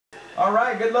All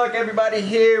right, good luck everybody.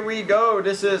 Here we go.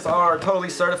 This is our Totally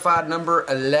Certified number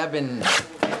 11.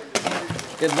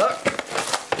 Good luck.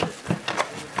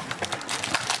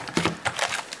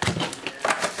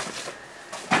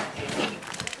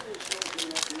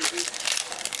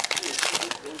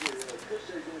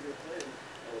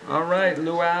 All right,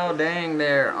 Luau Dang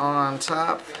there on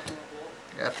top.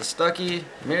 Got the Stuckey,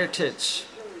 Miritich.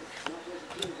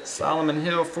 Solomon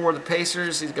Hill for the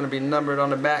Pacers. He's going to be numbered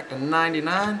on the back to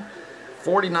 99.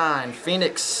 49,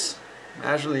 Phoenix,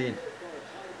 Major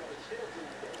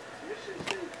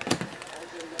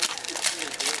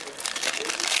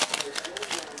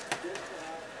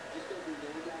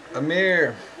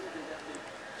Amir,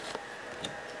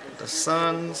 the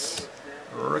Suns,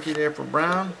 rookie there for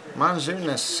Brown.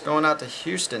 Monzunas going out to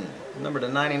Houston, number to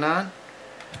 99.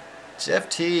 Jeff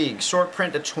Teague, short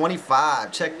print to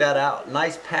 25. Check that out.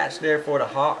 Nice patch there for the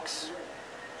Hawks.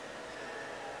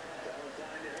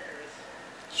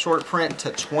 Short print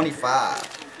to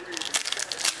 25.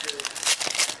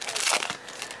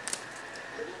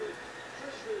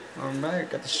 Alright,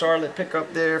 got the Charlotte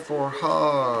pickup there for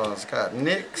Hawes. Got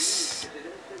Knicks,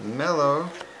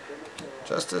 Melo,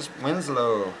 Justice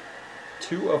Winslow.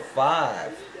 2 of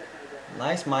 5.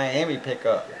 Nice Miami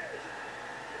pickup.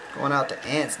 Going out to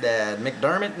Ant's dad.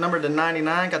 McDermott, number to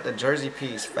 99. Got the jersey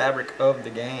piece, fabric of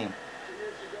the game.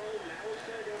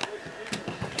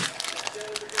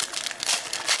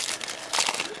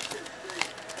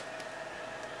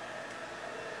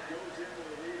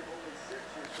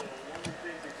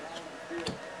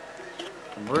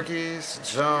 Rookies,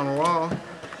 John Wall.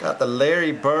 Got the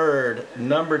Larry Bird,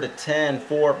 number to 10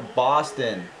 for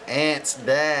Boston. Ant's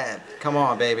dad. Come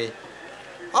on, baby.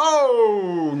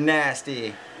 Oh,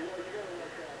 nasty.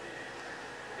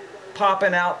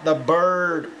 Popping out the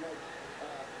Bird.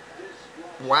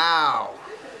 Wow.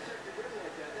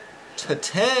 To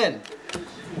 10.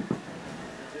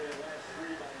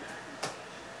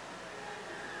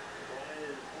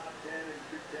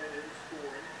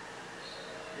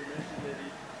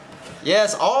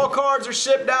 Yes, all cards are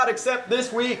shipped out except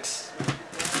this week's.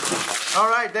 All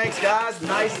right, thanks guys.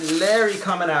 Nice Larry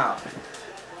coming out.